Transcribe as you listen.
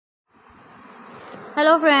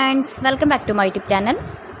Hello friends, welcome back to my YouTube channel.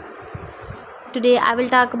 Today I will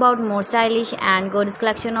talk about more stylish and gorgeous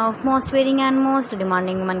collection of most wearing and most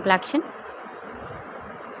demanding women collection.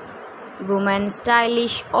 Women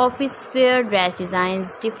stylish office wear dress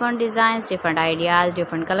designs, different ideas,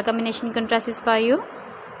 different color combination contrasts for you.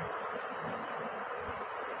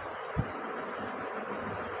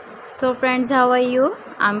 So friends, how are you?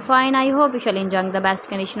 I'm fine. I hope you shall enjoy the best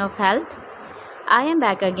condition of health. I am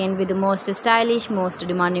back again with the most stylish, most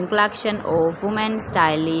demanding collection of women's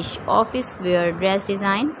stylish office wear dress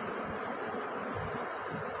designs.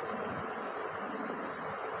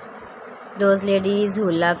 Those ladies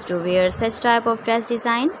who loves to wear such type of dress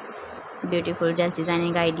designs, beautiful dress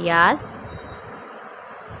designing ideas.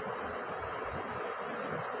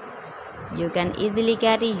 You can easily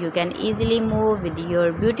carry, you can easily move with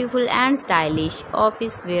your beautiful and stylish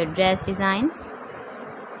office wear dress designs.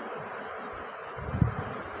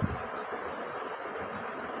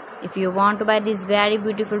 If you want to buy these very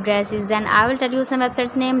beautiful dresses, then I will tell you some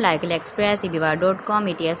websites name like AliExpress, eBay.com,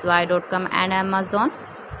 etsy.com and Amazon.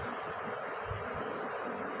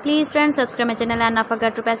 Please friends, subscribe my channel and not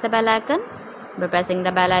forget to press the bell icon. By pressing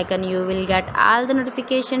the bell icon, you will get all the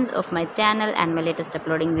notifications of my channel and my latest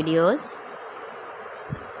uploading videos.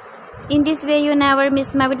 In this way, you never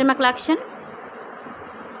miss my video collection.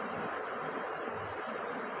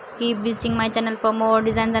 Keep visiting my channel for more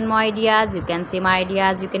designs and more ideas. You can see my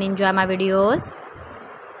ideas, you can enjoy my videos.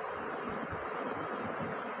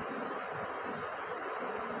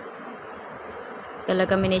 Color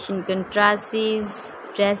combination contrasts,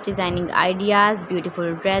 dress designing ideas,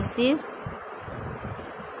 beautiful dresses,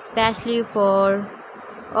 especially for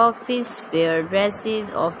office wear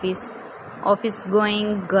dresses, office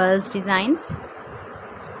going girls designs.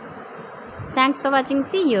 Thanks for watching.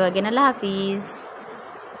 See you again. Allah Hafiz.